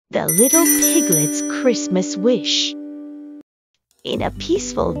The Little Piglet's Christmas Wish. In a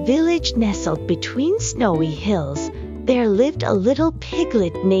peaceful village nestled between snowy hills, there lived a little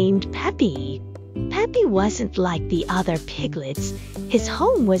piglet named Peppy. Peppy wasn't like the other piglets. His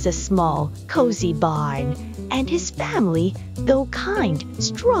home was a small, cozy barn, and his family, though kind,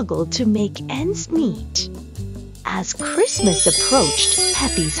 struggled to make ends meet. As Christmas approached,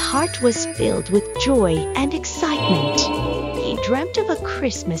 Peppy's heart was filled with joy and excitement. He dreamt of a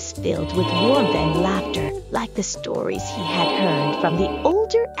Christmas filled with warmth and laughter, like the stories he had heard from the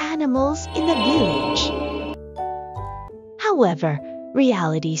older animals in the village. However,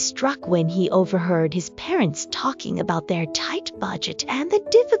 reality struck when he overheard his parents talking about their tight budget and the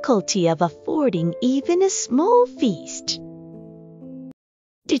difficulty of affording even a small feast.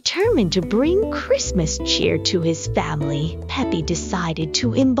 Determined to bring Christmas cheer to his family, Peppy decided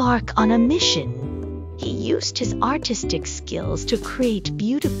to embark on a mission. He used his artistic skills to create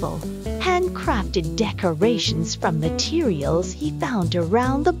beautiful, handcrafted decorations from materials he found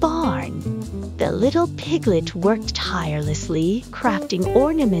around the barn. The little piglet worked tirelessly, crafting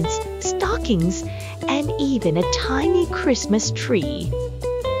ornaments, stockings, and even a tiny Christmas tree.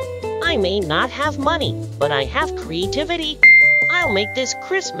 I may not have money, but I have creativity. I'll make this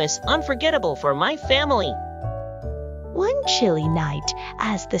Christmas unforgettable for my family. One chilly night,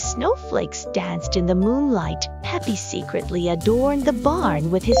 as the snowflakes danced in the moonlight, Peppy secretly adorned the barn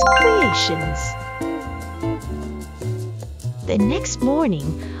with his creations. The next morning,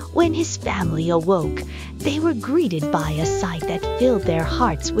 when his family awoke, they were greeted by a sight that filled their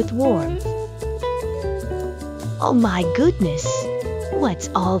hearts with warmth. Oh my goodness, what's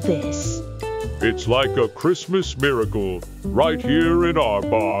all this? It's like a Christmas miracle, right here in our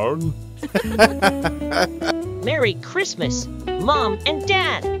barn. Merry Christmas, Mom and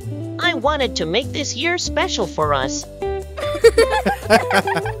Dad! I wanted to make this year special for us.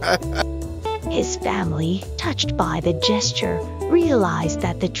 His family, touched by the gesture, realized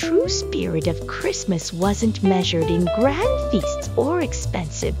that the true spirit of Christmas wasn't measured in grand feasts or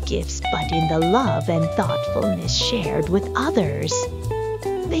expensive gifts, but in the love and thoughtfulness shared with others.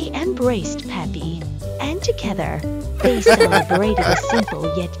 They embraced Peppy, and together, they celebrated a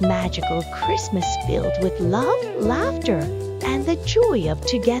simple yet magical Christmas filled with love, laughter, and the joy of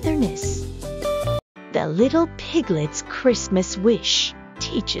togetherness. The Little Piglet's Christmas Wish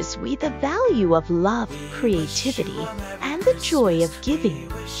teaches we the value of love, creativity, and the joy of giving.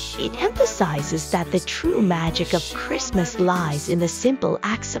 It emphasizes that the true magic of Christmas lies in the simple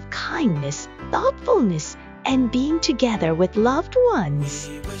acts of kindness, thoughtfulness, and being together with loved ones.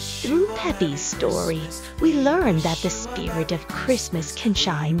 Through Peppy's story, we learn that the spirit of Christmas can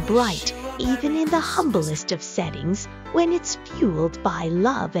shine bright even in the humblest of settings when it's fueled by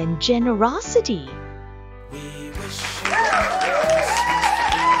love and generosity.